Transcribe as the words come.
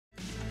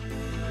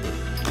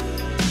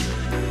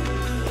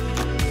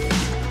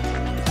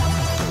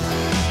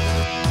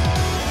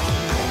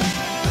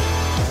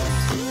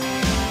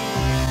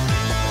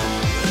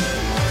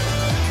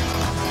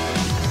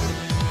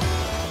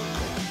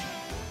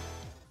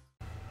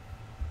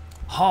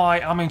Hi,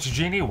 I'm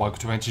EnchaJini, welcome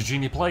to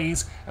EnchaJini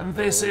Plays, and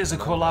this is a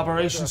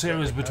collaboration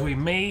series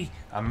between me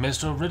and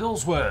Mr.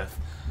 Riddlesworth.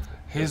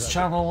 His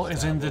channel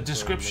is in the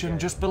description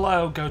just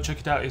below, go check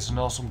it out, he's an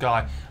awesome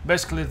guy.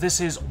 Basically,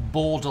 this is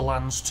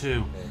Borderlands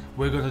 2.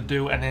 We're going to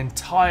do an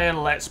entire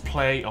let's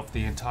play of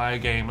the entire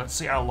game. Let's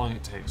see how long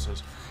it takes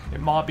us. It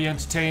might be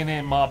entertaining,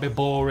 it might be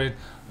boring,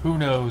 who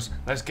knows.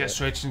 Let's get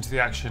straight into the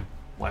action.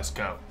 Let's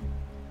go.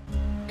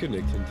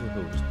 Connecting to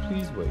host,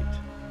 please wait.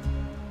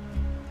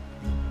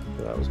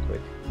 That was quick.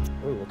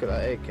 Oh, look at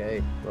that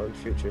AK. Oh,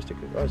 futuristic.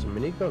 Oh, it's a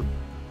minigun.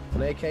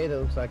 An AK that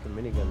looks like a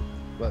minigun.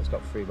 Well, it's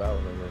got 3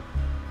 barrels in it.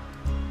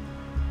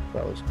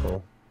 That looks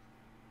cool.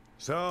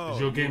 So,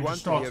 your game you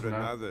want to hear now?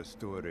 another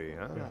story,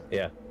 huh?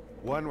 Yeah.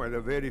 One where the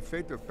very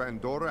fate of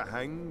Pandora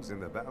hangs in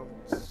the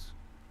balance.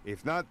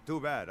 If not, too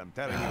bad, I'm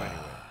telling you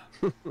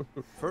anyway.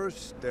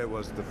 First, there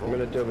was the vault. I'm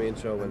gonna do my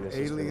intro when this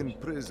is alien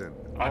finished. prison.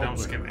 I don't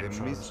skip the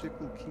intros.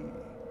 mystical key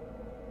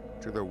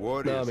to the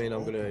warriors. No, I mean,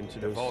 I'm gonna The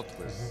introduce vault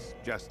was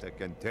just a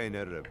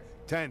container of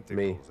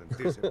tentacles and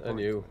disappointment. and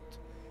you.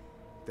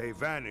 They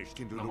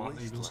vanished into the You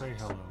can say wasteland.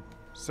 hello.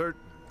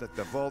 Certain that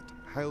the vault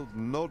held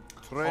no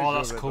treasure Oh,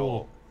 that's at cool.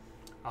 all.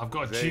 I've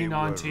got a They were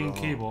G19 wrong.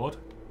 keyboard.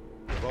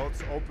 The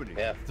vault's opening.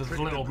 Yeah. There's a triggered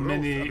little the growth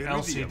mini of iridium,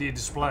 LCD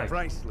display. a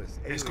priceless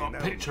It's alien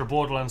got a picture of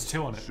Borderlands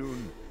 2 on it,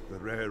 Soon, the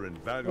rare and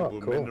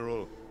valuable cool.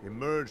 mineral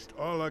emerged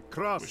all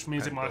across which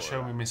means it might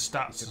show me my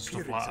stats and Its stuff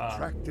like appearance that.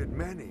 attracted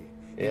many,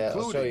 Yeah, I'll show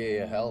including you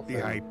your health. the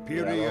and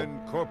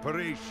Hyperion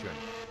Corporation.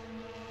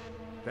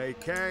 They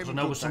came I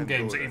know to with some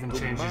games it Pandora even to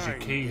changes your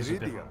mine keys a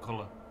iridium different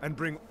colour. and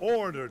bring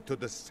order to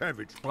the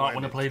savage Like when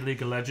I planet. played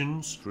League of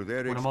Legends, Through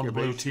their when I'm on the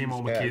blue team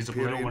all my keys are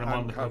blue, Hyperion when I'm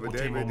on the purple uncovered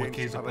team all my evidence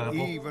keys are of an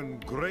purple. even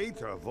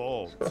greater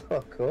vault.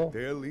 Oh, cool.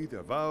 Their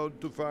leader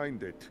vowed to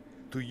find it,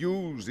 to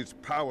use its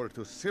power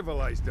to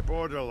civilize the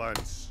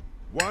Borderlands,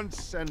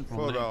 once and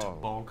for all.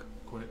 Bog,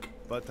 quick.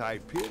 But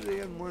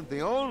Hyperion weren't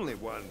the only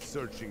ones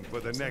searching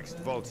for the next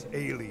vault's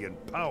alien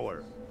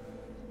power.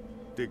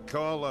 The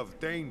call of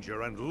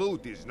danger and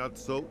loot is not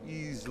so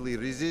easily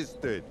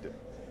resisted.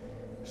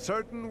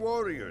 Certain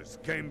warriors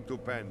came to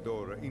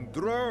Pandora in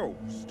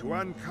droves to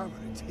uncover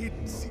its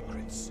hidden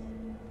secrets.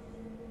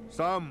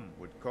 Some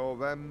would call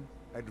them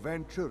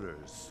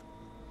adventurers.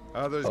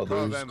 Others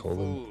call them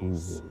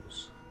fools.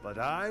 But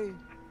I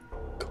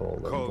call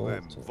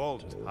them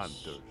vault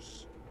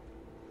hunters.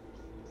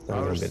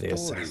 Our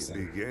story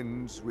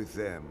begins with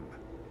them,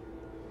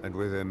 and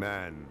with a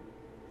man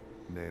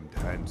named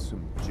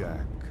Handsome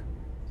Jack.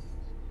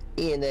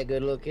 Ain't that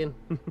good looking?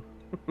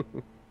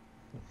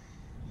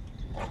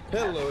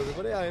 Hello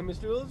everybody, I am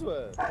Mr.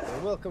 Riddlesworth,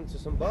 and welcome to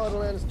some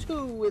Borderlands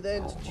 2 with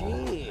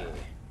EnchaJini.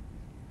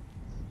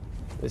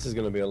 This is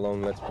going to be a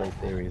long Let's Play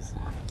series.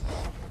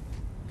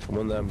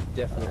 One that I'm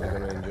definitely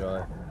going to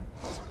enjoy.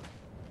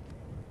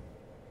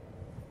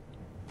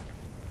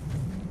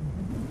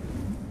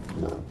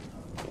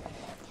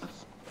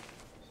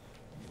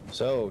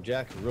 So,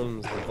 Jack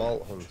runs the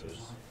Vault Hunters.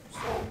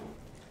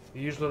 It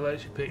usually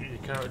lets you pick your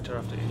character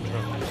after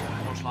intro,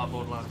 much like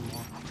Borderlands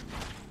 1.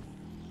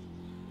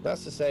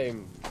 That's the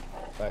same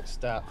like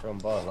start from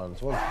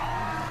Borderlands 1.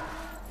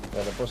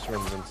 Where the bus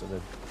runs into the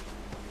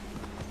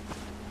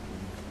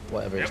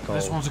whatever it's called.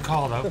 This one's a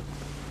car though.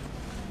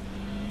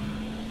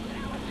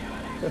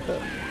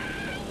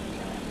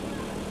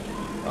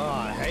 Oh,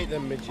 I hate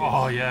them midgets.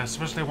 Oh yeah,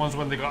 especially ones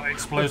when they got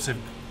explosive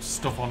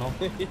stuff on them.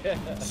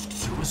 Yeah.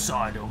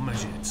 Suicidal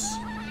midgets.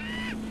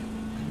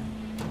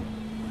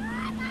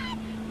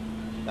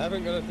 I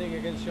haven't got a thing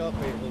against short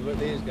people, but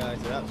these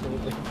guys are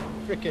absolutely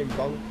freaking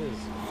bonkers.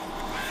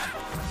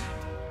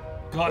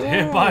 Got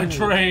hit by a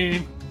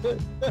train.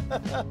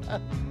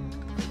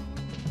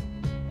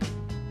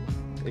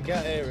 You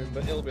can't hear him,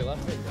 but he'll be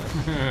laughing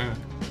now.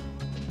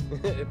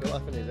 He'll be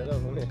laughing his head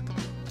off, won't he?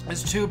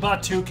 It's too bad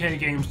 2K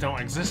games don't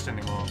exist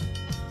anymore.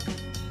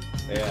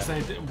 Yeah.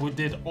 Because we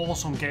did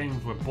awesome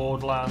games with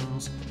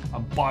Borderlands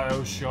and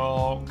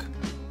Bioshock.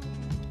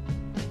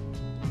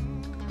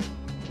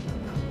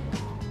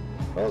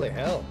 Holy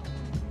hell.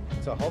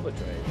 It's a hover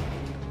train.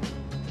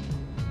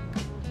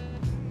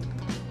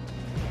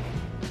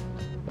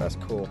 That's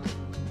cool.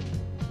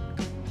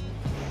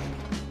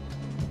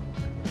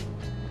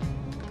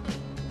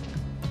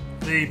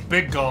 The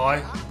big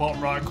guy,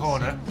 bottom right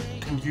corner,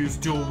 can use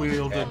dual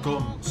wielder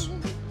guns.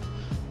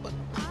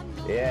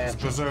 Yeah. It's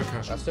Berserker.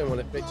 I've seen one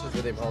of the pictures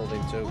with him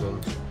holding 2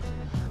 guns.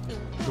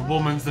 The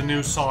woman's the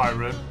new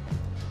siren.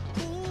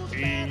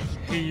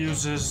 He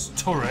uses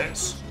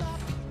turrets,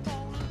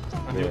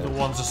 and the other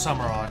one's a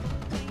samurai.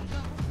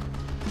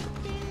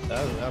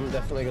 I'm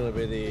definitely going to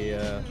be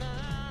the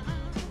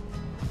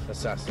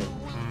assassin.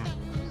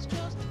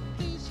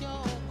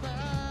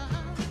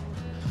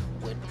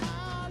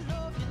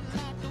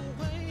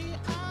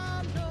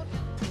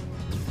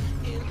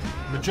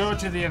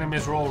 Majority of the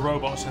enemies are all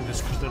robots in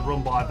this because they're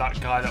run by that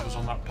guy that was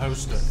on that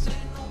poster.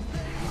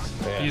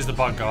 Yeah. He's the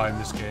bad guy in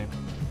this game.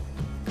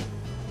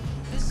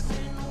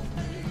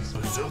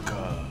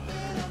 Bazooka.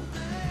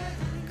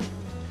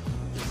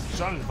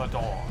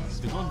 Salvador,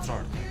 the guns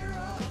are.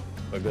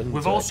 For goodness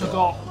We've sake. also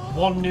got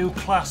one new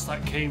class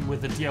that came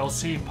with the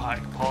DLC pack,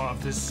 part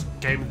of this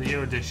Game of the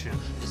Year edition,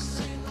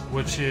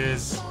 which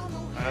is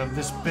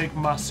this big,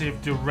 massive,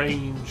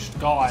 deranged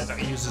guy that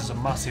uses a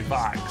massive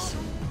axe.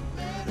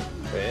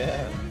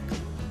 Yeah.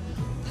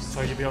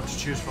 So you'll be able to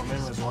choose from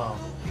him as well.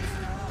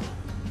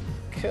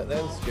 Cut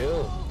them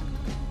skill.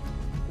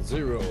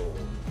 0.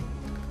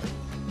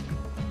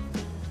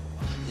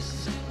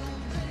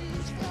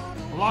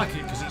 I like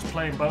it because it's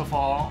playing both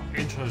our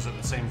intros at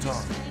the same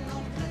time.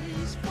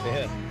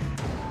 Yeah.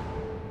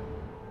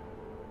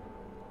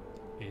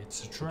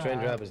 It's a trap. Train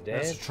driver's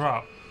dead. It's a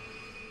trap.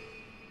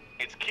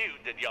 It's cute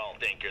that y'all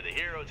think you're the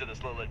heroes of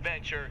this little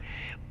adventure,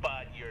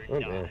 but you're Oh,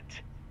 not.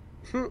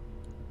 man.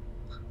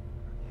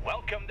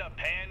 Welcome to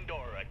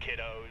Pandora,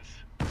 kiddos.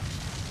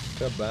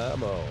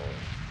 Kabamo.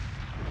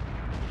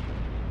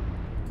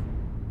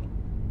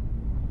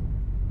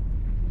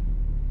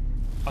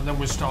 And then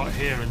we start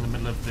here in the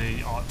middle of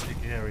the Arctic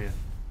area.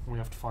 We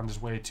have to find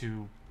his way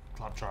to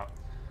Claptrap.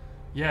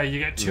 Yeah, you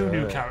get two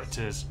new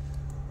characters.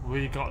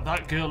 We got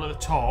that girl at the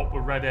top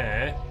with red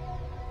hair,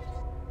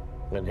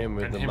 And him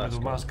with and the him with mask.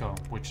 the mask on,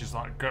 which is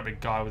that great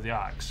big guy with the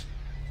axe.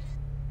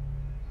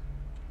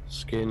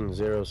 Skin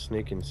 0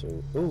 sneaking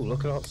suit. Ooh,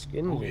 look at all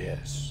skin Oh we get.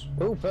 yes.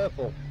 Ooh,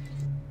 purple.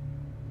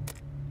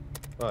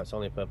 Oh, it's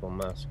only a purple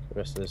mask. The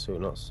rest of the suit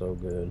not so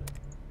good.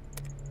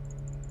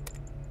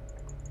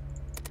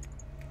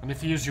 And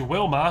if you use your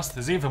will mask,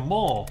 there's even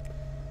more.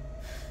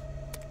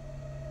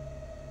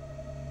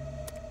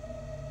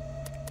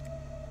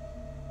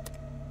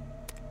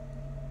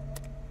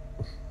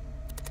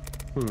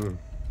 Hmm.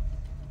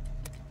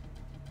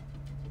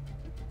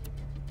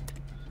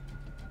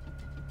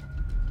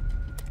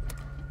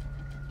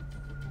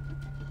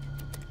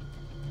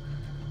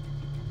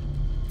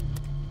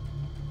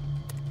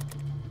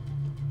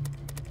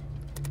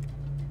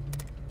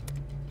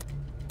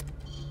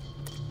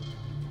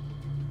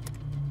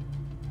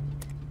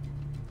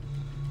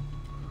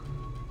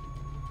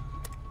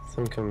 I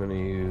think I'm gonna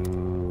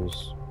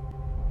use.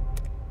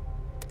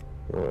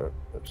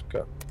 Let's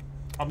go.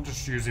 I'm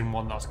just using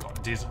one that's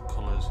got decent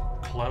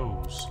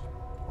clothes.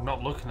 I'm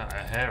not looking at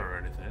her hair or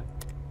anything.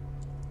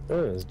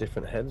 Oh, there's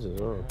different heads as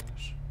well.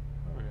 Yes.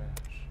 Oh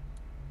yes.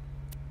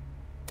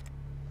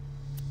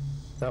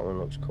 That one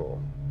looks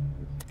cool.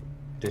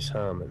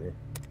 Disharmony.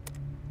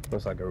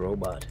 Looks like a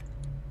robot.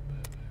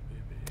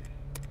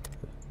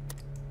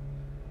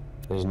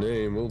 His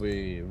name will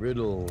be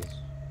Riddles.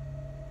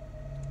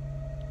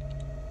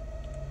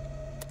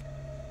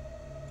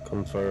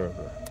 Confirm.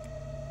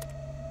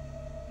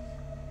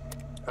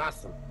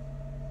 Awesome.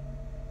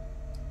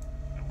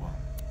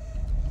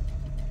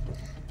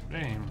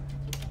 Name.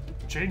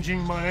 Changing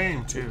my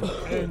name to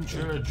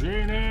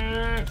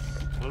EnchaJini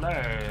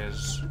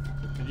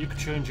MrRiddlesworth. And you can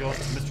change yours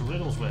to Mr.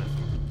 Riddlesworth.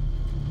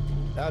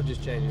 I'll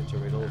just change it to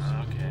Riddles.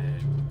 Okay.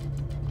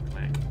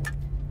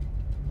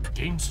 Click.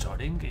 Game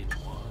starting in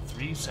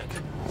 3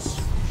 seconds.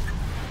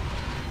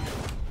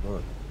 Come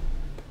on.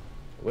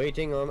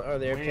 Waiting on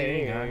other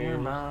Waiting on your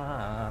turn.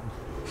 mom.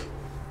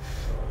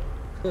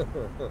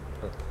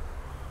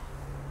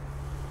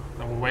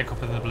 Then we'll wake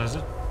up in the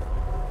blizzard.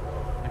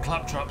 And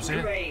Claptrap's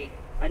here. Great.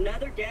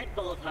 Another dead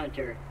Vault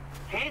Hunter.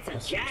 Handsome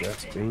Just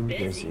Jack's been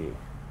busy.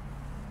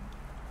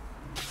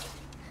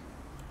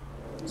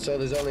 So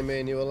there's only me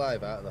and you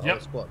alive out of the whole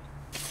Yep. squad.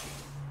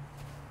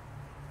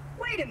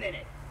 Wait a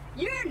minute.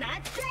 You're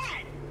not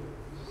dead.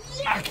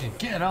 I can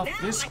get off Now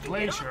this I can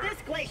glacier. Get off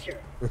this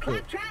glacier.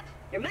 Claptrap,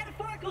 your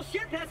metaphorical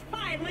ship has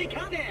finally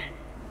come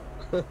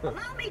in.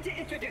 Allow me to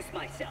introduce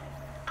myself.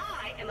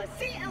 I am a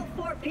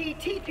CL4P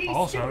TP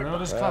Also steward.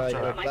 known as you're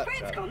Claptrap. My Claptrap.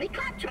 friends call me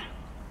Claptrap.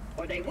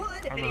 Or they would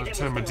if I'm any gonna of them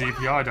turn were my still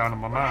DPI alive, down on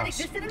my or had mouse.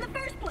 existed in the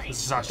first place.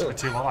 This is actually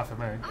too high for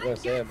me. I've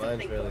Yes, yeah, got mine's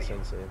something really for you.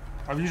 sensitive.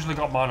 I've usually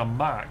got mine on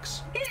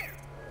max. Here,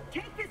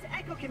 take this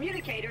echo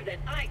communicator that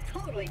I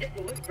totally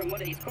didn't loot from one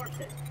of these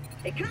corpses.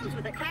 It comes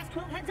with a Class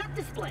 12 heads-up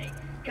display,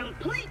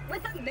 complete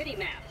with a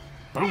mini-map.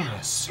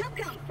 Bonus.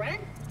 Come,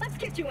 friend. Let's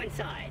get you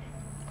inside.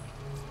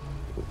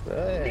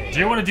 Hey, Do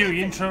you want to do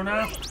the intro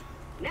now?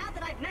 Now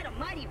that I've met a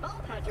mighty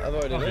Vault Hunter, I've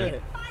already done Okay.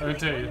 it. I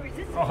do.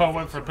 Oh, I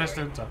went for a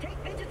piston. Take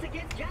vengeance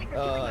against Jack or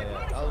Oh something yeah,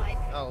 like modified.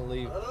 I'll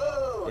leave.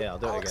 Yeah, I'll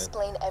do I'll it again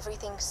explain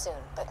everything soon,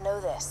 but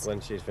know this.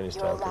 when she's finished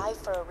You're talking. alive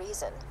for a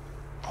reason,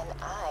 and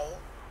I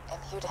am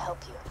here to help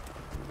you.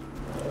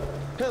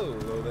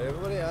 Hello there,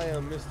 everybody. I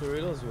am Mr.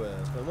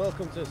 Riddlesworth, and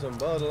welcome to some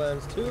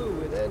Borderlands 2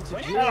 with Whenever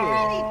EnchaJini. you're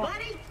ready,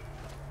 buddy.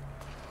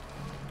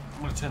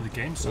 I'm gonna turn the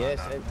game sound Yes,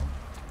 down.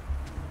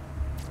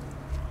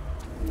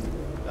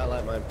 I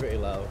like mine pretty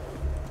loud.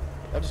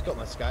 I've just got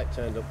my Skype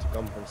turned up to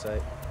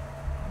compensate.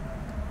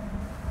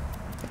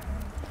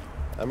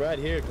 I'm right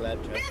here,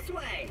 Claptrap. This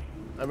way.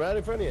 I'm right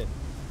in front of you.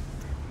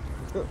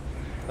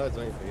 That's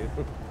waiting for you.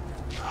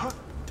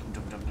 Dum,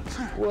 dum, dum,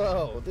 dum.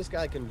 Whoa, this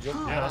guy can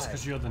jump. Yeah, that's high.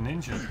 because you're the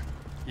ninja.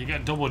 You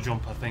get double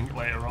jump, I think,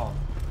 later on.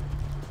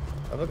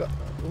 Have I got?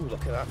 Ooh,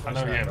 look at that. I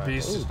know you get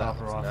beast Ooh, that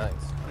sniper looks rifle. nice. I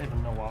don't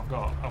even know what I've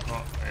got. I've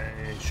got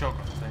a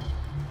shotgun, I think,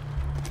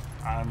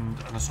 and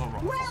an assault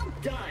rifle. Well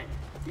done.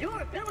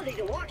 Your ability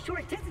to walk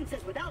short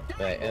distances without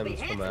Right, dying will be M's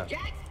Handsome come out.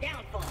 Jack's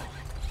downfall.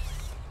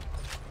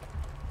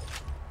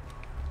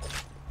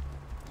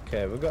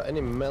 Okay, we got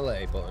any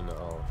melee button at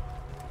all?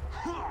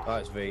 Oh,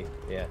 it's V.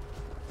 Yeah.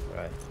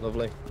 Right.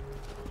 Lovely.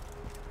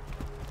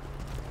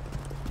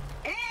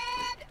 And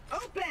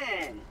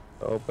open!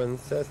 Open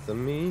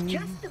sesame.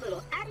 Just a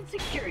little added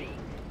security.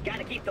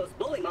 Gotta keep those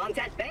bullymongs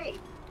at bay,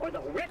 or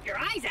they'll rip your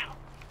eyes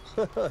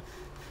out.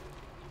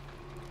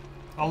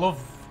 I love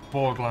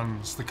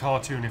Borderlands, the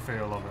cartoony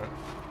feel of it.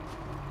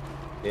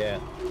 Yeah.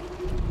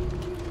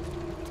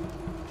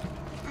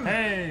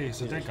 Hey,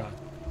 it's a dead guy.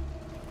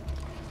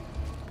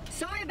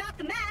 Sorry about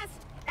the mess.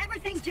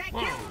 Everything's jacked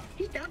Whoa. out.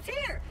 He dumps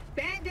here.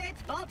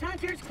 Bandits, vault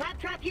hunters,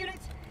 claptrap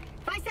units.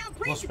 If I sound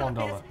pleased What's about $1?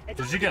 this, it's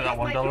Did only you get that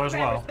because my $1 as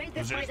well? programmers made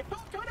this Was by it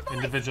default tone of voice.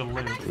 individual I'm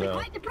loot? actually No.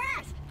 quite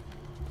depressed.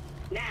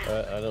 Now,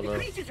 I don't the know.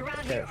 creatures around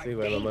I here can't are see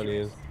where the money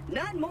dangerous. is.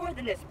 None more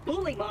than this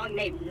bullymong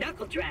named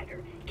Knuckle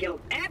Dragger.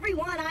 Killed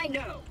everyone I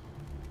know.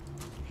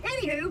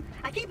 Anywho,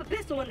 I keep a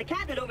pistol in the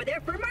cabinet over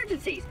there for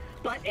emergencies.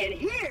 But in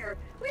here,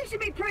 we should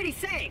be pretty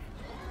safe.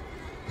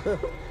 Yep.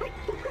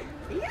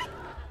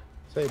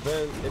 So it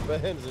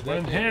burns the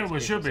When dead here guy we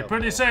to should be keep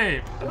pretty himself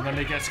safe, and then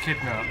he gets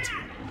kidnapped.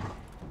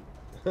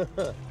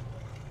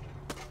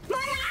 My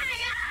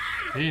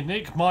eye! He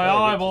nicked my Oh,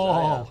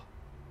 eyeball!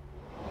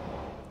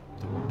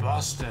 The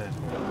bastard.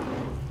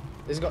 alive.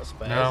 He's got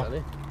spares, No.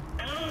 hasn't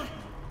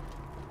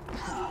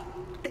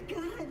The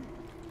gun!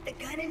 The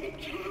gun in the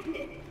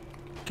cabinet!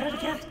 Gotta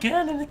get the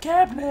gun in the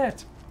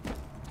cabinet! he?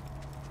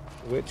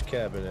 Which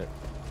cabinet?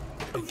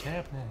 The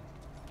cabinet.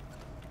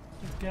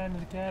 The gun in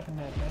the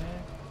cabinet,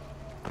 man.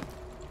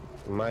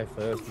 My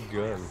first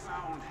gun.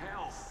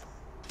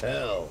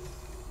 Hell.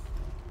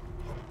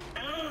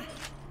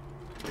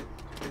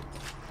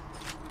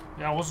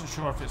 Yeah, I wasn't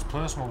sure if it's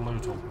personal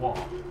loot or what.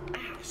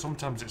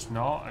 Sometimes it's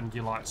not, and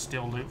you like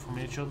steal loot from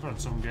each other in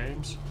some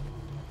games.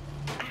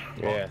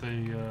 Yeah. But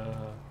the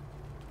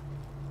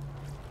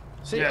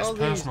See, yeah, it's all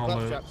these personal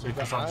loot claptraps have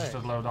because got I just eyes.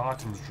 had a load of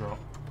items drop.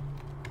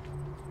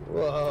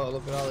 Whoa,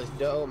 look at all this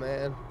dough,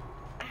 man.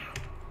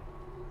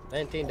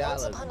 Once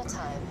upon a $19.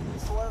 time,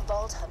 4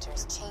 vault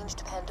hunters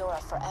changed Pandora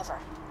forever.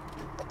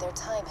 But their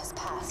time has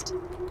passed.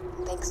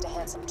 Thanks to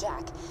Handsome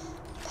Jack,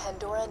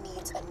 Pandora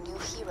needs a new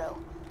hero.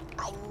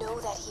 I know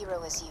that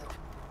hero is you.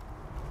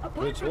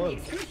 Apart Which from the one?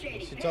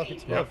 excruciating Is she talking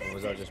to me, pain, or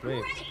was that just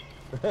me?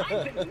 great.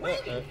 I've been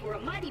waiting for a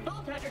mighty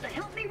vault hunter to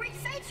help me reach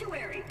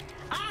Sanctuary.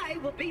 I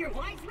will be your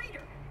wise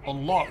leader.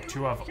 Unlocked,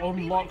 you have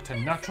unlocked a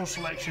natural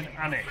selection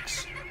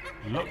annex.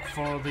 Look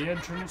for the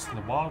entrance to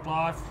the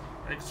Wildlife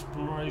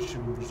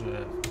Exploration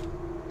Reserve.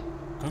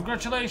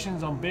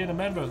 Congratulations on being a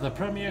member of the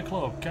Premier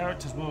Club.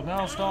 Characters will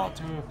now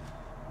start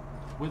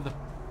with the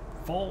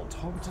Vault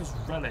Hunter's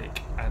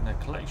Relic and a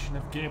collection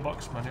of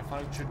Gearbox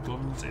manufactured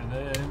guns in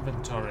their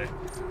inventory.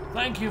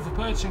 Thank you for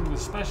purchasing the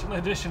special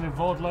edition of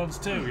Borderlands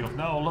 2. You have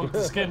now unlocked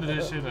the skin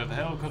edition at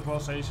Hell Control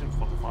Station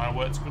for the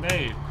Fireworks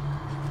Grenade.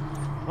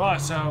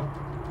 Right, so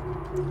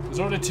there's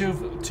only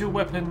two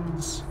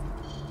weapons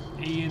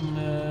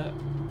in.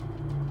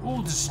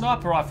 Oh, the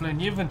sniper rifle in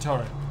your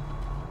inventory.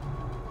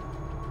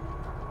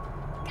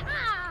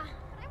 Ah,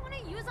 I want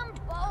to use them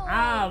both.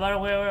 Ah, there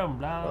we are.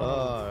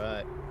 Oh,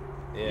 right.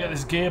 Yeah, Yeah.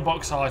 there's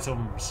gearbox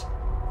items.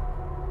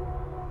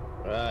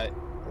 Right.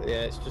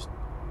 Yeah, it's just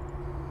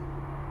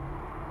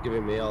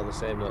giving me all the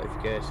same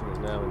notifications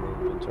now in the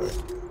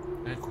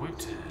inventory.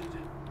 Equipped.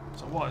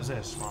 So what is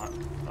this? Right,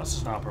 that's a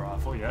sniper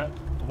rifle, yeah.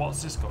 And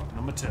what's this gun?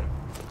 Number 2.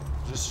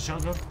 Is this a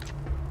shotgun?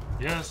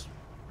 Yes.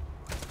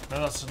 No,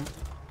 that's an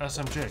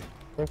SMG.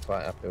 I'm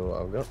quite happy with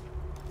what I've got.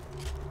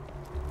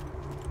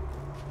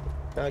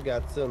 I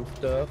got some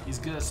stuff. He's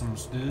got some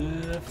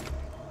stuff.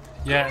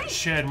 Yeah, it's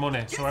shared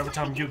money. So every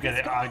time you get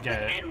it, I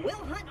get it. And we'll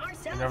hunt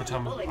ourselves And every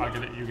time a bully I monk.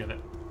 get it, you get it.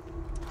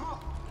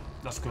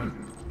 That's good.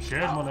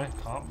 Shared money.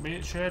 Can't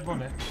beat shared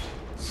money.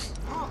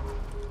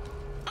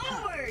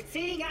 Onward,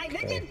 seeing eye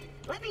minion.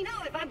 Let me know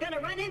if I'm gonna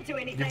run into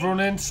anything. You've run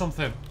into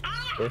something.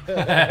 I'll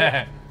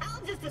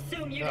just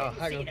assume you Oh, didn't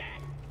hang see on. that.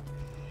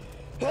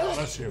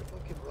 Bless you.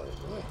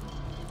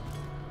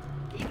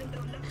 Even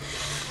though nothing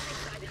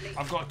blindsided me,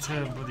 I've got to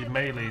turn bloody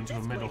melee into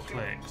a middle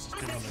click. So it's still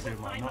I gonna bet do you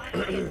will my find not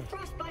my eye in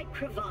frostbite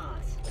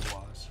crevasse.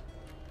 otherwise.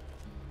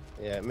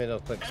 Yeah, middle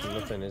click's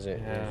nothing, is it?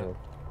 Yeah. Usual.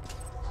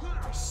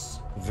 Press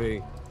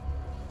V.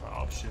 that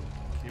option.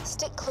 Keep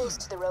Stick close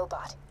to the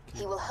robot.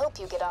 He will help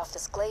you get off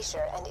this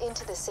glacier and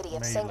into the city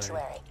of Melee.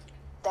 Sanctuary.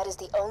 That is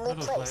the only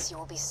Middle place click. you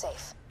will be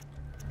safe.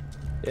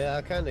 Yeah,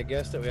 I kind of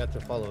guessed that we had to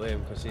follow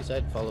him because he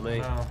said follow me.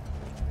 No.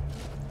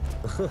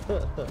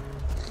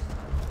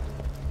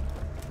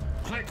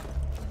 Click.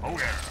 Oh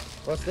yeah.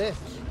 What's this?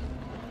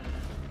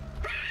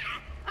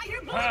 I hear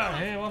Ah,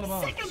 hey, what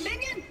about? Sick of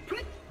minion!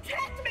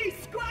 Protect me,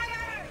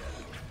 Squire!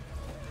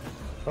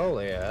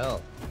 Holy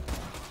hell.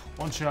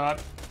 One shot.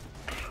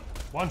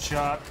 One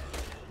shot.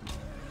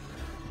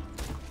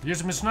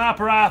 Using my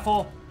sniper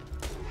rifle.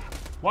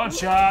 One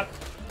shot.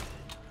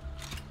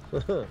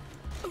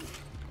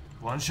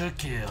 One shot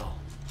kill.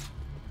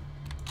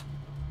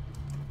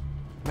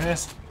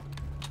 Missed.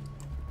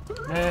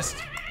 Missed.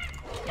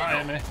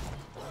 That hit me.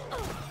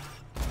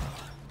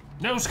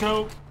 No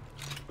scope.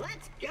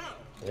 Let's go.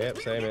 Yep,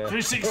 same here.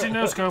 360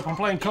 no scope. I'm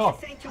playing COD.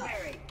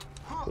 Sanctuary.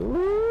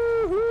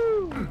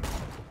 Woohoo!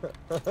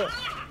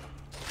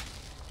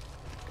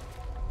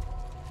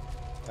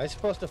 I'm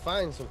supposed to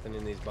find something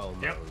in these bone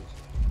Yep. mountains.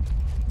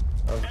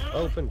 I've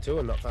opened two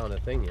and not found a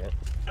thing yet.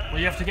 Well,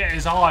 you have to get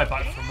his eye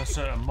back from a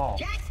certain mob.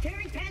 Jack's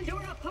tearing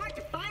Pandora apart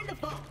to find the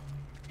vault.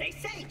 They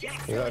say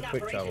Jack's You got killing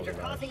quick operations are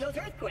travel causing those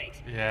earthquakes.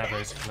 Yeah, That,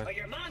 basically. Or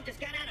your mom just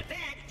got out of bed.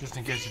 Just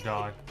in case you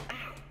die.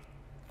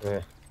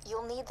 Yeah.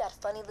 You'll need that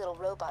funny little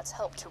robot's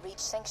help to reach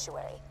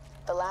Sanctuary,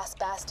 the last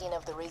bastion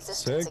of the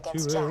resistance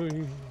against Jack,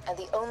 Sanctuary. and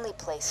the only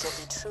place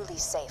you'll be truly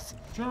safe.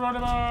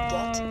 Geronimo!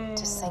 Get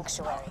to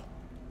Sanctuary.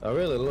 I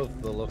really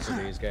love the look of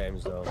these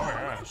games though. Oh,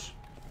 yes.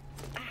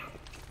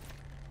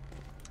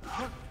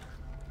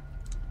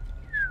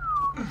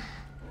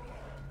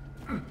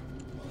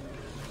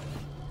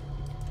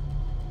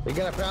 You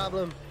got a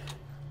problem?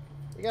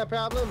 You got a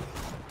problem?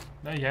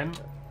 No, you ain't.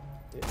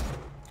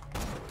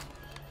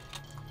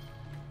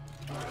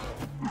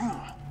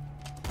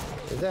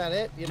 Is that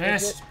it? You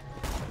Missed.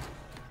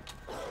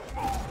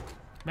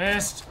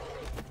 Missed.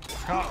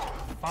 Can't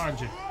find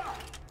you.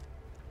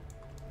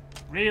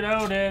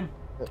 Reloading.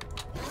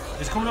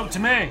 It's coming up to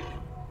me.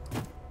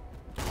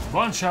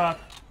 One shot.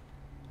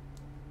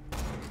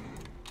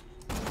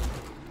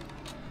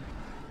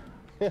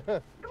 Go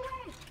ahead.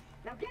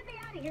 Now get me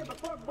out of here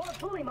before more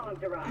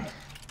bullymongs arrive.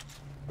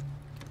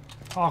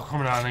 I'll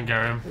come down and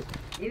get him.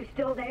 You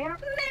still there?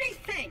 Many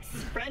thanks,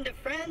 friend of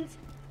friends.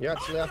 You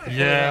actually have to.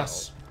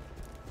 Yes.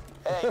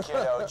 Hey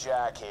kiddo,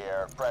 Jack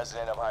here,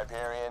 president of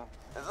Hyperion.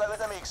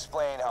 Let me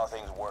explain how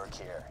things work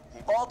here.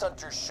 The Vault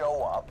Hunters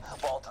show up,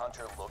 Vault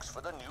Hunter looks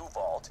for the new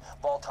vault,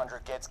 Vault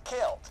Hunter gets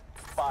killed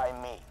by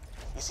me.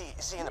 You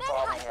see in the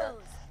problem here,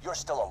 you're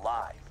still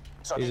alive.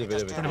 So if He's you a could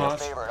bit just of do a me a dick.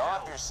 favor and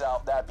off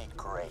yourself, that'd be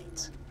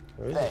great.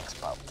 Really? Thanks,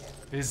 Pumpkin.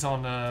 He's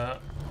on a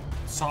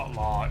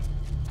satellite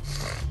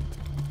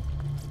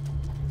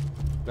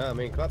No, I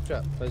mean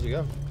Claptrap. Where's he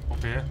go?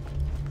 up here.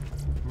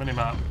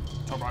 Minimap,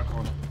 top right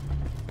corner.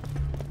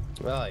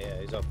 Oh yeah,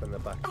 he's up in the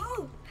back.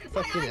 Oh,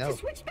 Fucking my hell. eyes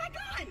switched back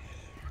on.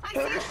 I see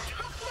a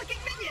tough-looking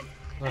minion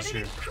That's and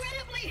an you.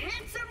 incredibly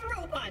handsome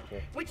robot,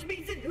 which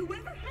means that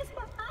whoever has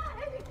my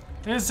eye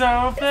It's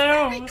our is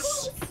very films.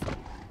 close.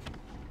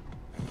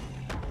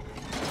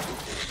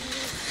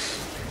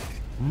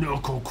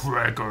 Knuckle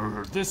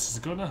cracker. This is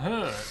gonna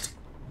hurt.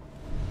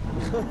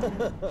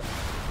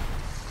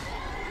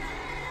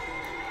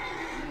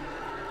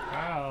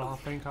 Well, I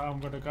think I'm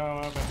gonna go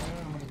over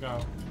here. I'm gonna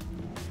go.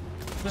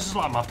 This is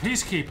like my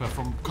peacekeeper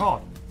from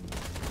COD.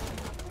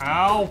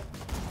 Ow!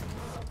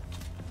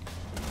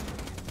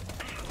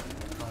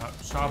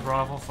 Sniper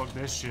rifle, fuck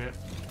this shit.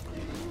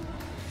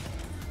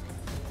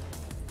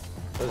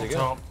 Where's he go?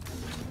 Top.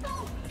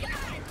 Oh, God!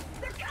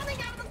 They're coming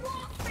out of the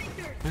wall,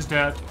 sphincters! He's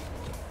dead.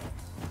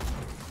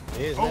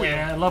 He is Oh now.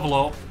 yeah, level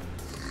up.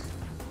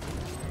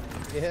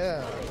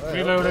 Yeah. Well,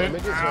 Reload the it.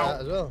 midgets are Ow.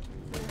 out as well.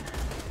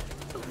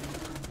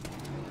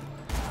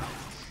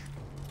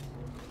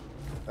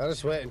 I'll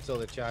just wait until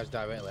they charge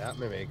directly at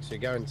me, mate, so you're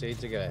guaranteed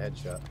to get a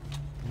headshot.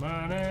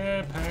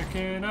 Money,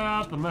 picking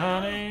up the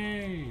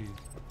money.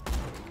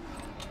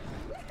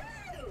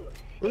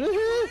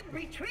 Woohoo!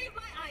 Retrieve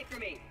my eye for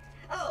me.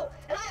 Oh,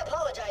 and I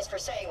apologize for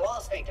saying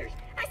wall sphincters.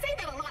 I say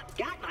that a lot.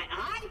 Got my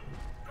eye?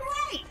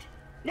 Great!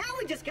 Now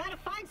we just gotta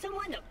find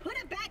someone to put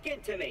it back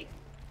into me.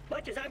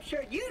 Much as I'm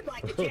sure you'd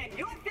like to jam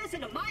your fist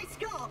into my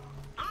skull,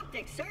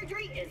 optic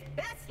surgery is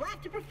best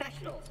left to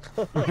professionals.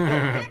 Like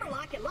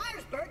Hammerlock in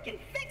Liarsburg can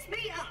fix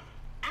me up.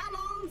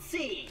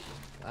 Allons-y.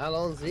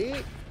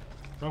 Allons-y.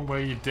 Wrong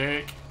way, you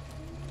dick.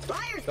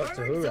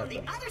 Doctor Who Liarsburg's on the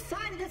reference. other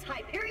side of this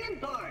Hyperion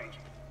barge.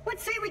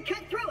 Let's say we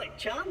cut through it,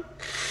 chum.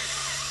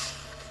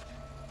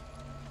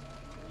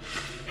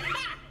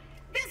 Ha!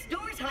 This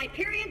door's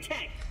Hyperion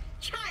tech.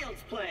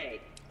 Child's play.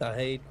 I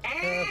hate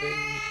cabin.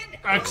 And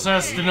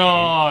Access away.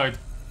 denied.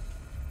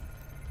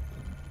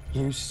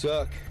 You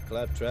suck,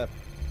 Claptrap.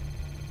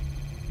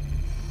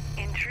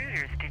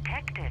 Intruders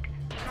detected.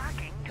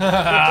 Marking.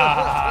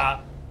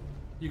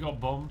 You got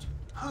bombed.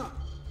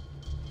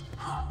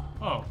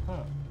 Oh,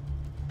 huh.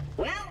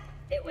 Well,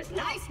 it was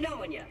nice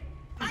knowing you.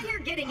 I hear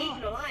getting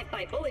eaten alive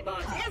by bully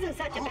bombs isn't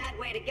such a bad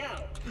way to go.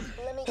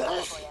 Let me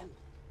go for you.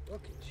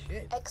 Fucking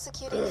shit.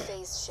 Executing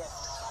phase shift.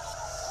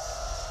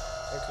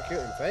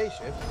 Executing phase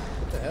shift?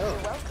 What the hell?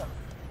 You're welcome.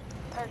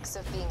 Perks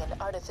of being an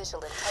artificial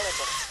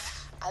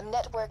intelligence. I'm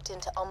networked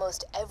into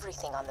almost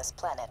everything on this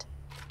planet.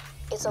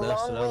 It's a Nice to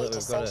long know way that to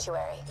we've got a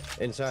Sanctuary.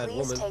 inside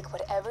Please woman. take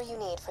whatever you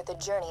need for the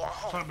journey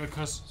ahead. Fact,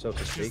 because So to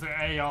she's speak.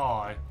 the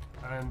AI,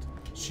 and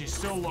she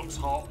still looks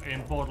hot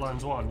in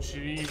Borderlands 1. She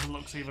even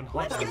looks even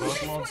hotter in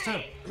Borderlands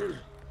 2.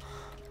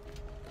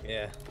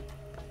 Yeah.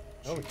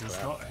 Holy She does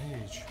crap. not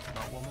age,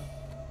 that woman.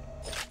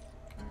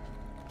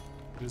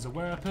 There's a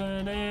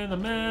weapon in the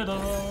middle.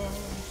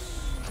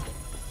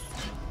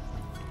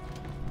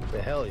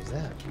 The hell is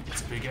that?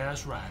 It's a big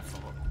ass rifle.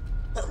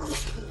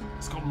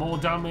 It's got more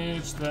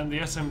damage than the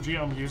SMG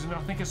I'm using. I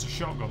think it's a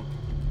shotgun.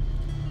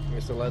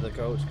 It's a leather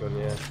coach gun,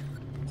 yeah.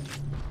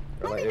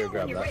 I'll let you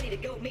grab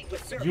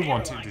that. You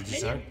want it, did you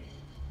say?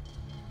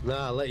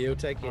 Nah, I'll let you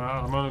take it.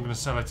 Alright, I'm only going to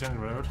sell it any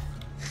road.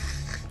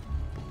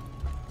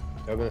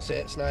 I'm gonna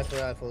say sniper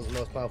rifle is the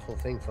most powerful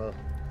thing for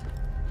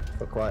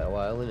quite a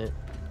while, isn't it?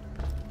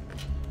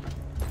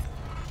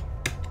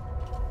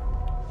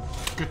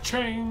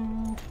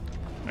 Ka-ching!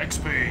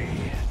 XP!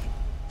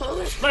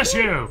 Bless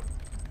you!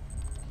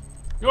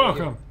 You're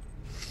welcome!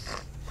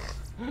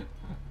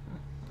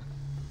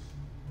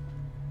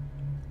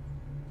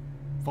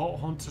 Vault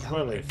Hunter's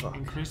Relic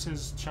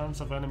increases chance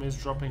of enemies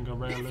dropping a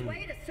rare loot. This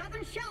way to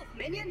Southern Shelf,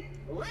 minion!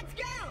 Let's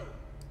go!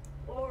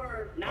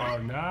 Or not.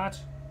 Or not?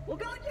 We'll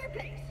go at your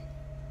pace.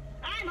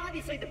 I'm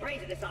obviously the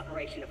brains of this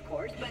operation, of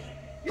course, but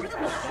you're the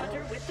Vault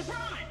Hunter with the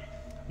brawn.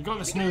 You got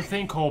this new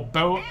thing called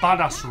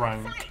Badass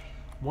Rank.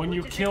 When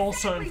you kill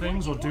certain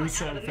things or do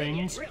certain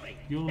things,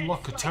 you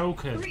unlock a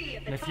token.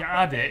 And if you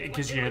add it, it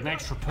gives you an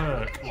extra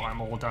perk, like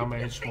more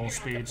damage, more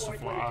speed,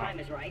 stuff like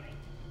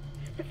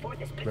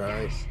that.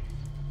 Nice.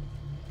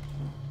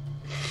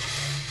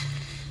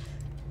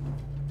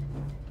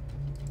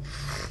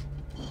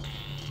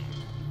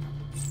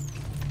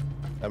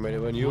 I'm ready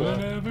when you are.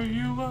 Whenever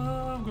you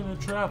are, I'm gonna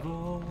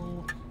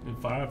travel in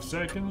 5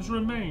 seconds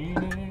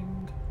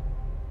remaining.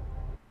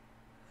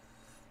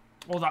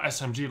 Oh, that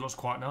SMG looks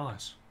quite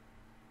nice.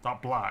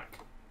 That black.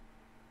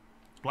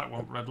 Black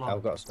one, red light.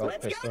 I've got a scout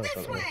pistol. Let's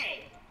go this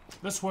way!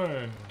 This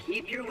way.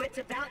 Keep your wits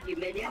about you,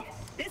 minion.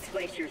 This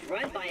glacier's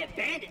run by a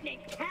bandit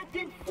named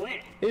Captain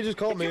Flint. He just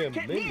called me a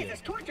kept minion. me as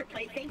his torture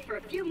plaything for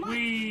a few months.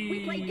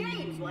 We played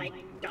games like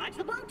dodge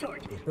the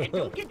blowtorch and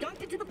don't get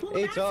dunked into the pool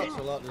He of talks acid.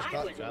 a lot, this I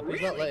claptrap. was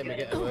He's not letting me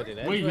really get a word in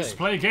We anyway. used to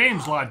play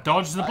games like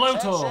dodge the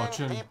blowtorch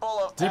and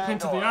dip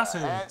into the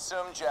acid.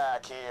 Handsome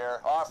Jack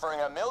here, offering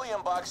 $1 million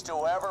to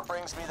whoever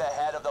brings me the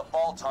head of the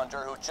Vault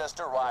Hunter who just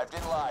arrived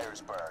in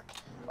Liarsburg.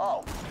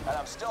 Oh, and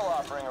I'm still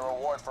offering a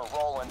reward for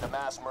Roland, the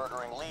mass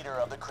murdering leader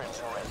of the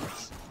Crimson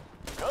Raiders.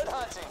 Good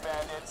hunting,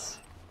 bandits.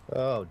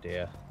 Oh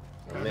dear.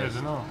 There's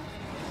enough.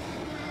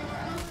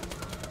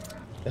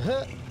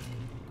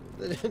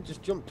 They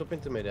just jumped up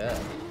into mid-air.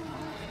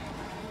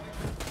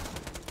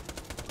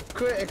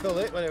 Critical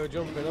hit when they were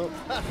jumping up.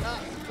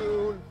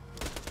 Spoon.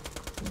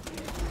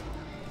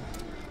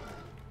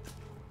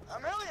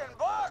 $1 million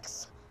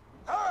bucks?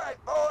 All right,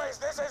 boys,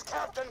 this is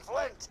Captain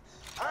Flint.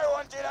 I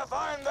want you to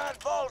find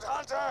that Vault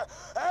Hunter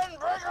and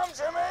bring him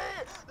to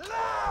me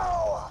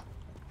now!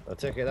 I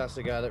take it that's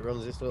the guy that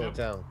runs this little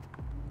town.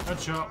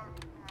 Headshot.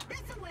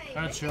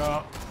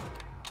 Headshot.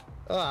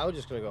 Oh, I was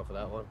just gonna go for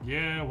that one.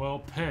 Yeah, well,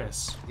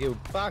 piss. You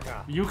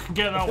bugger. You can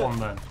get that one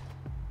then.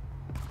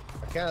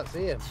 I can't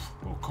see him.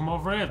 Well, come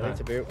over here I then. need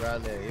to be up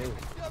around near you.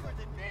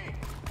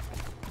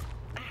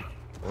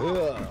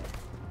 Ugh.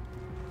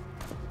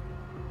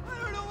 I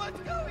don't know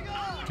what's going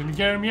on. Can you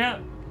get him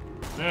yet?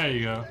 There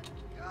you go.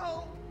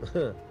 Is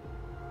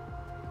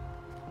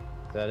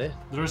that it?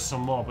 There is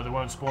some more, but they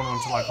won't spawn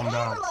until I come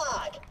down.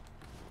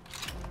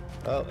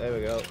 Oh, there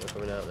we go. They're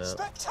coming out now.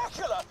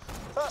 Spectacular!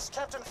 First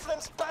Captain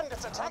Flint's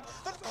bandits attack,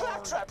 then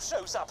Claptrap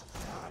shows up.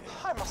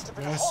 I must have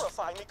been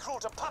horrifyingly cruel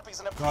to puppies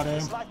and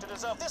abusers like to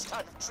deserve this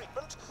kind of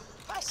treatment.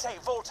 I say,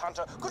 Vault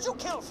Hunter, could you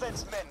kill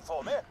Flint's men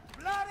for me?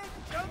 Bloody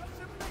jumps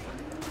of me.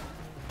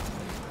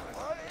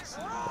 What is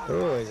wrong?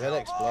 Oh, his head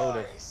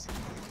exploded.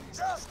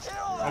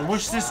 I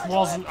wish this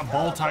wasn't a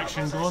bolt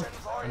action gun,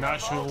 an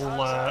actual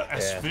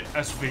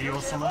SV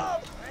or something,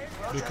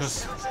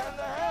 because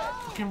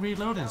fucking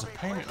reloading is a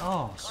pain in the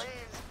arse.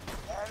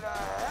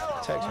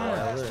 Takes a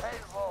while, doesn't it?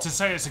 To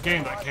say it's a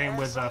game that came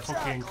with a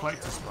fucking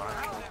collector's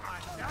pack.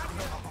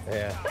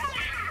 Yeah.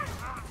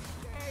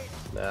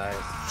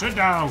 Nice. Sit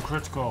down,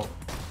 critical.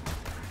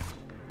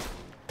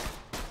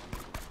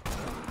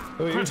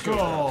 Who are you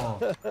Critical.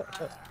 shooting at?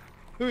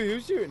 Who are you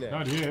shooting at?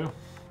 Not you.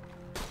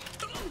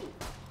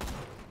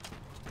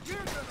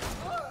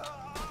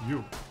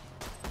 You.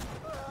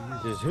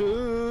 Just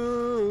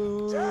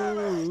who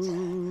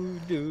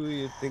do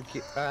you think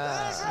you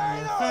are?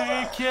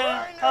 Think you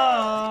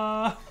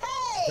are.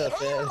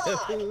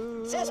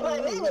 Since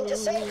my minion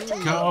just saved the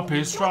town,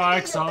 Copy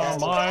strikes on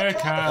my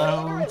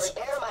account.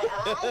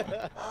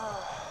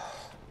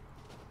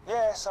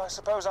 Yes, I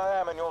suppose I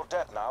am in your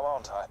debt now,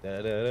 aren't I?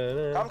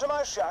 Come to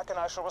my shack and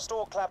I shall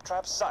restore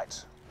Claptrap's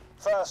sight.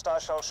 First, I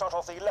shall shut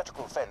off the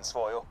electrical fence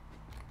for you.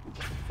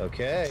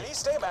 Okay. Please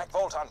stay back,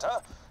 Vault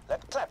Hunter.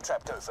 Let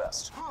Claptrap go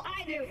first.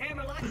 I knew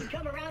Hammerlock would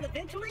come around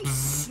eventually.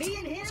 Me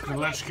and him It's are gonna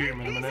like electrocute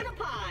him in a minute. peas in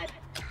a pod.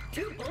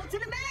 2 bullets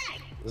in a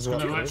mag. This is It's what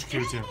gonna we do.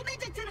 electrocute him. Double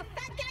digits in a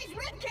fat guy's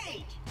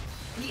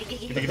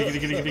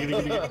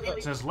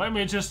ribcage. Says, let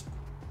me just.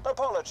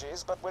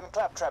 Apologies, but when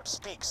Claptrap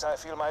speaks, I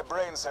feel my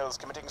brain cells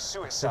committing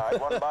suicide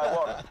one by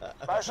one.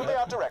 I shall be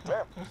out directly.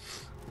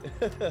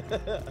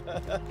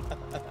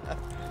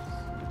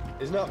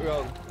 He's not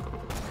wrong.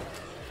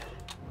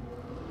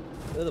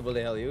 Who the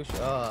bloody hell are you?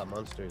 Ah,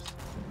 monsters.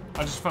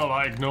 I just felt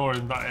like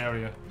ignoring that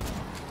area.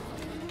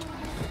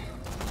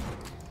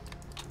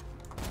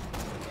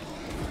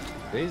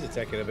 These are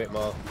taking a bit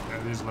more. Yeah,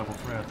 it is level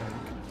 3, I think.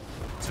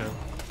 2.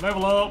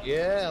 Level up.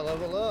 Yeah,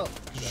 level up.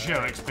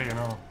 Share XP and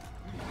all.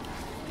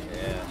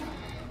 Yeah.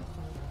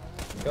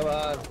 Come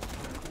on.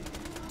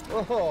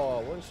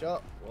 Oh, one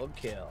shot, one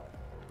kill.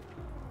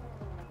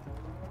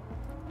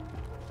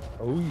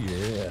 Oh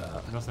yeah.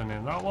 Nothing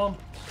in that one.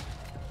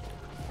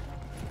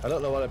 I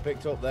don't know what I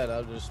picked up then.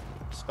 I'm just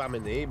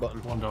spamming the E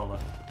button. $1.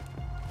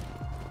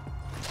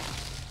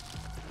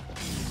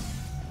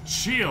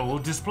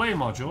 Shield display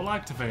module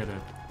activated.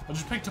 I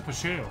just picked up a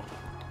shield.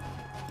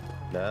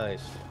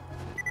 Nice.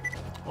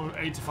 Or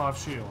 85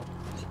 shield.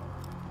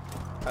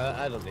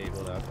 I don't need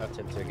one. I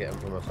tend to get them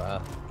from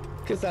afar.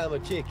 Because I'm a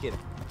chicken.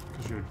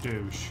 Because you're a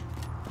douche.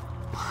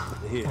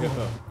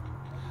 Yeah.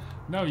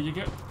 No, you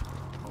get...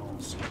 Oh,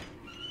 sorry.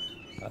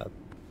 Got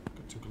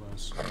too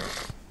close.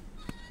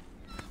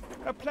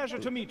 A pleasure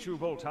to meet you,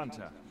 Vault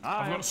Hunter.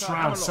 I've got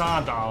surround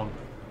sound down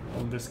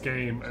on this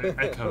game and it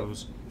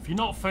echoes. If you're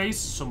not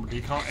faced somebody,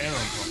 you can't hear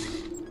them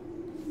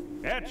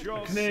properly. At your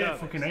I can hear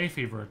service. fucking A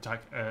Fever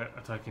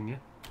attacking you.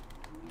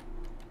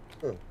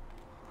 Oh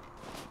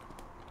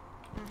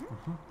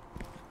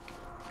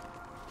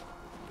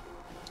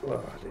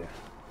dear.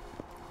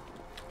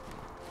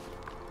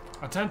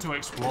 I tend to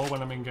explore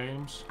when I'm in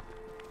games,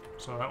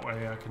 so that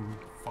way I can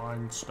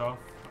find stuff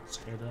that's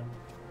hidden.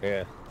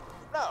 Yeah.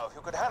 Now, if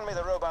you could hand me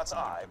the robot's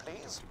eye,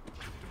 please.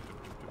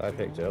 I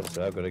picked it up,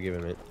 so I've got to give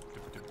him it.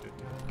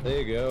 There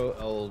you go,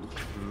 old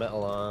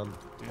metal arm.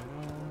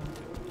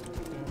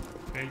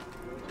 Hey.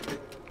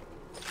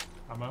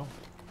 Ammo.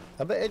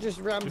 I bet it just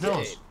rams It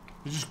does. it.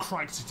 He just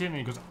cracks it in and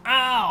he goes,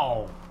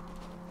 ow!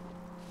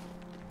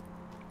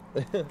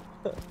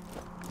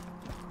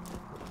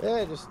 Yeah,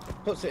 it just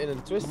puts it in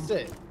and twists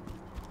it.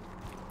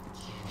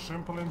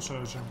 Simple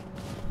insertion.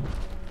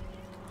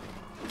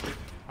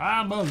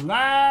 I'm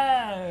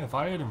alive!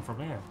 I hit him from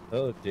here.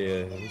 Oh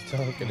dear, he's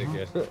talking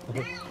again. Well,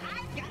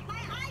 I've got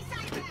my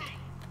eyesight back,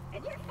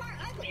 and you're far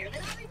uglier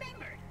than I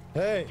remembered.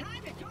 Hey!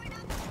 Time to join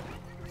up.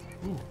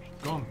 Ooh,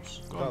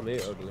 guns. Call me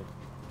ugly.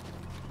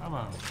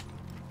 Ammo.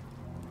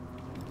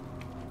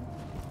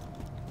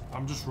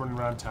 I'm just running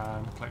around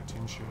town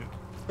collecting shit.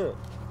 Huh.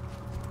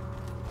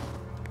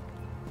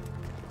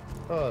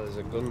 Oh, there's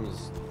a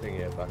guns thing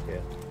here back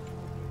here.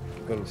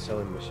 Gun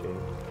selling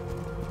machine.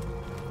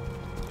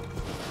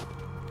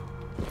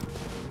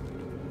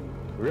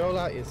 Roll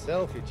out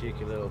yourself, you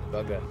cheeky little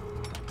bugger.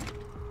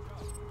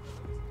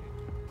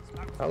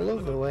 I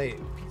love the way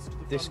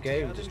this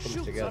game just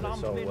comes together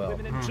so well.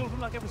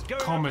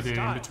 Comedy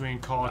in between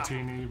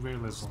cartoony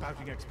realism.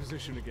 Spouting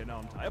exposition again,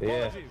 aren't I? Yeah.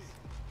 Apologies.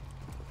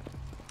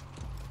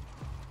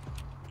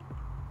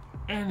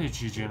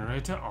 Energy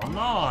generator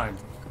online.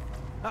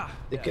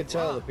 You can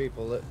tell the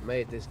people that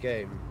made this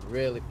game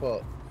really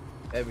put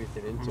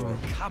everything into it.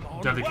 Come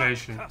on,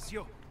 Dedication. work, curse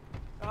you.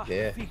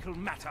 Yeah. Fecal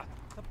matter.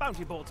 The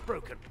bounty board's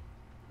broken.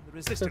 The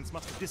resistance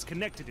must have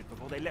disconnected it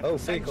before they left. Oh, the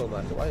fecal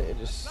sanctuary. matter, why don't you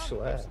just Now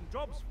swear? I've some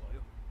jobs for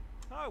you.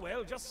 Oh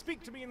well, just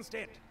speak to me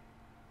instead.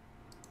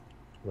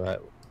 Right,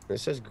 it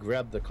says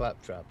grab the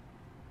claptrap.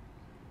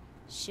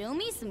 Show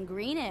me some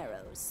green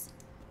arrows.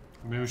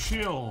 New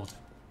shield.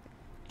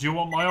 Do you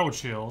want my old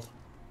shield?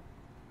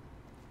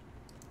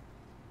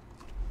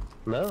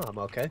 No, I'm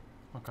okay.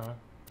 Okay.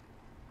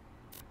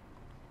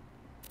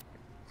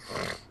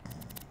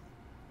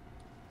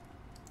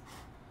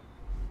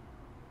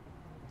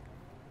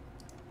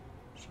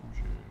 Some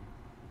shit.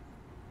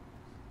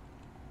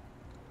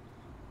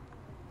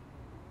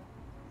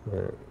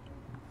 Right.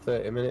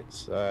 30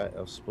 minutes, alright,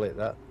 I'll split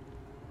that.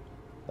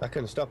 I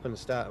can stop and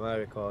start my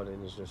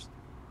recordings just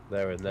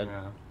there and then.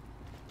 Yeah.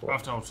 I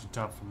have to alter the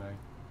tab for me.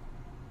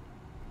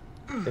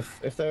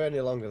 If they're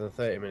any longer than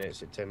 30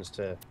 minutes, it tends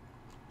to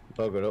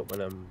bugger up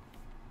when I'm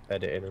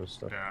editing and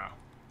stuff. Yeah.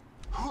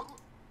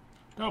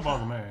 Don't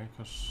bother me,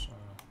 because...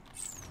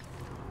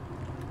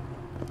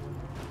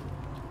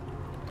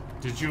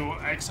 Did you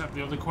accept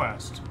the other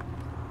quest?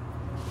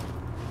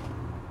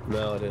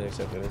 No, I didn't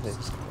accept anything.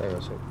 Hang on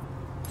a sec.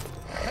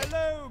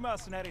 Hello,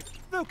 mercenary.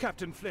 Though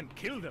Captain Flint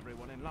killed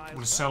everyone in Lyons, I'm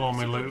gonna sell all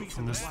my loot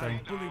from this thing.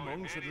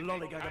 Bullymong should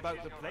lollygag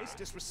about the place,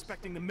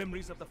 disrespecting the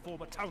memories of the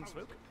former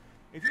townsfolk.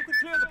 If you could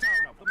clear the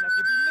town of them, that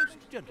would be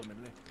most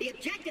gentlemanly. The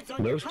objectives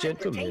on your Most HUD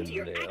pertain to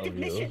your gentlemanly active of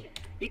you. mission.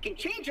 You can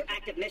change your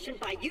active mission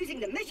by using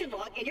the mission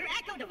log in your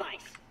Echo device.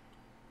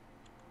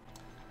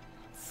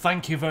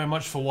 Thank you very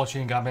much for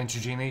watching. I'm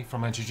EnchaJini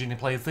from EnchaJini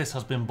Plays. This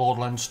has been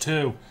Borderlands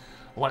 2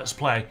 Let's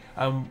Play.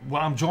 Well,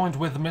 I'm joined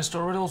with Mr.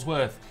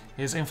 Riddlesworth.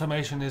 His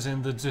information is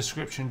in the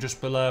description just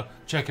below.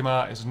 Check him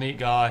out, he's a neat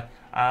guy.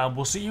 And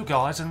we'll see you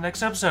guys in the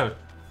next episode.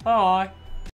 Bye!